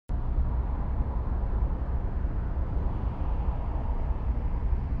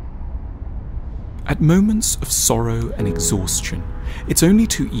At moments of sorrow and exhaustion, it's only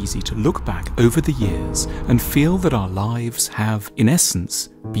too easy to look back over the years and feel that our lives have, in essence,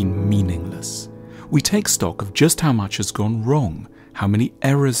 been meaningless. We take stock of just how much has gone wrong, how many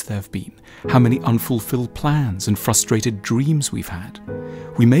errors there have been, how many unfulfilled plans and frustrated dreams we've had.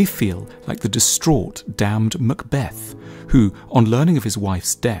 We may feel like the distraught, damned Macbeth, who, on learning of his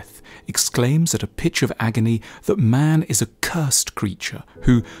wife's death, exclaims at a pitch of agony that man is a cursed creature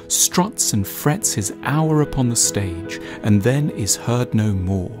who struts and frets his hour upon the stage and then is heard no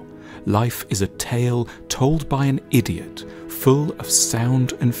more. Life is a tale told by an idiot, full of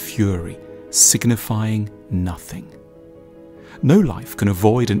sound and fury, signifying nothing. No life can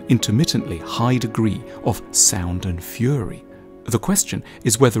avoid an intermittently high degree of sound and fury. The question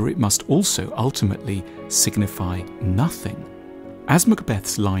is whether it must also ultimately signify nothing. As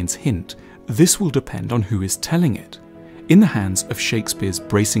Macbeth's lines hint, this will depend on who is telling it. In the hands of Shakespeare's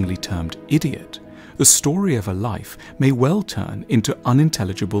bracingly termed idiot, the story of a life may well turn into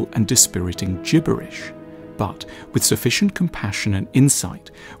unintelligible and dispiriting gibberish. But with sufficient compassion and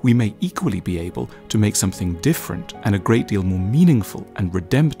insight, we may equally be able to make something different and a great deal more meaningful and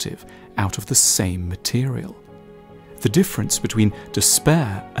redemptive out of the same material. The difference between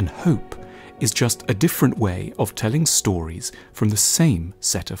despair and hope is just a different way of telling stories from the same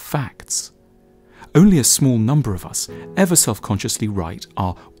set of facts. Only a small number of us ever self-consciously write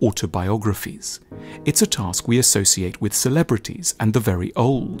our autobiographies. It's a task we associate with celebrities and the very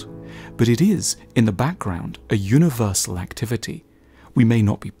old. But it is, in the background, a universal activity. We may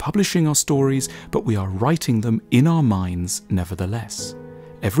not be publishing our stories, but we are writing them in our minds nevertheless.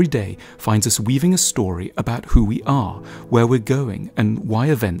 Every day finds us weaving a story about who we are, where we're going, and why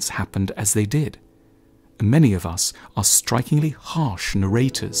events happened as they did. Many of us are strikingly harsh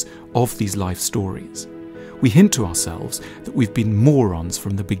narrators of these life stories. We hint to ourselves that we've been morons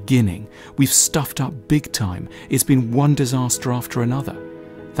from the beginning, we've stuffed up big time, it's been one disaster after another.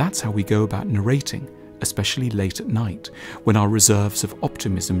 That's how we go about narrating, especially late at night, when our reserves of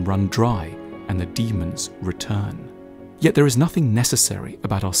optimism run dry and the demons return. Yet there is nothing necessary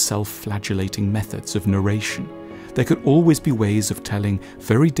about our self-flagellating methods of narration. There could always be ways of telling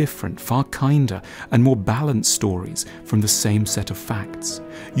very different, far kinder and more balanced stories from the same set of facts.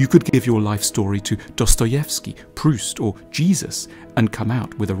 You could give your life story to Dostoevsky, Proust or Jesus and come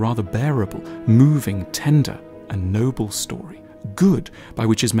out with a rather bearable, moving, tender and noble story. Good, by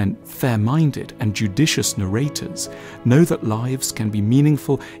which is meant fair-minded and judicious narrators, know that lives can be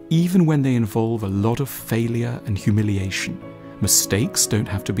meaningful even when they involve a lot of failure and humiliation. Mistakes don't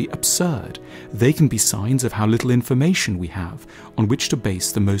have to be absurd. They can be signs of how little information we have on which to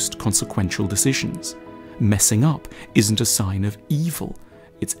base the most consequential decisions. Messing up isn't a sign of evil.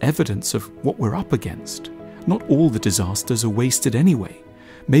 It's evidence of what we're up against. Not all the disasters are wasted anyway.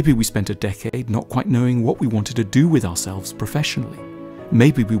 Maybe we spent a decade not quite knowing what we wanted to do with ourselves professionally.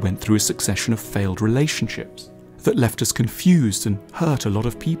 Maybe we went through a succession of failed relationships that left us confused and hurt a lot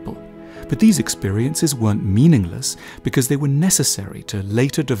of people. But these experiences weren't meaningless because they were necessary to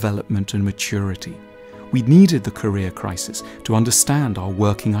later development and maturity. We needed the career crisis to understand our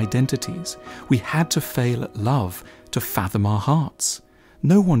working identities. We had to fail at love to fathom our hearts.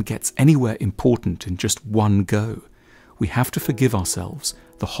 No one gets anywhere important in just one go. We have to forgive ourselves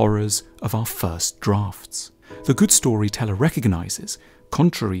the horrors of our first drafts. The good storyteller recognizes,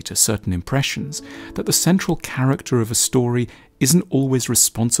 contrary to certain impressions, that the central character of a story isn't always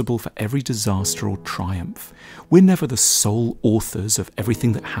responsible for every disaster or triumph. We're never the sole authors of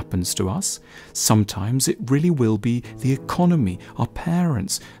everything that happens to us. Sometimes it really will be the economy, our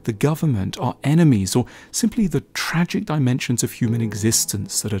parents, the government, our enemies, or simply the tragic dimensions of human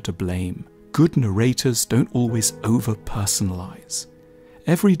existence that are to blame. Good narrators don't always over-personalize.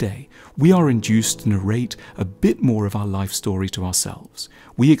 Every day, we are induced to narrate a bit more of our life story to ourselves.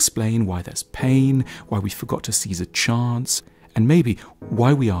 We explain why there's pain, why we forgot to seize a chance, and maybe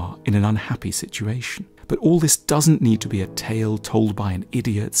why we are in an unhappy situation. But all this doesn't need to be a tale told by an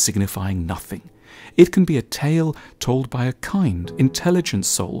idiot signifying nothing. It can be a tale told by a kind, intelligent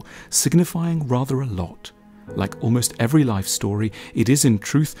soul signifying rather a lot. Like almost every life story, it is in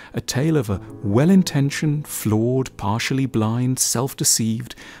truth a tale of a well-intentioned, flawed, partially blind,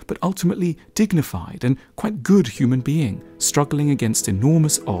 self-deceived, but ultimately dignified and quite good human being, struggling against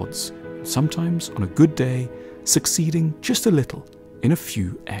enormous odds, sometimes on a good day, succeeding just a little in a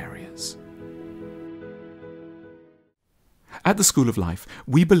few areas. At the School of Life,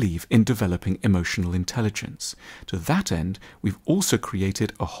 we believe in developing emotional intelligence. To that end, we've also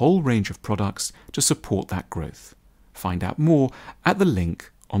created a whole range of products to support that growth. Find out more at the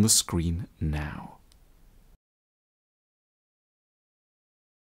link on the screen now.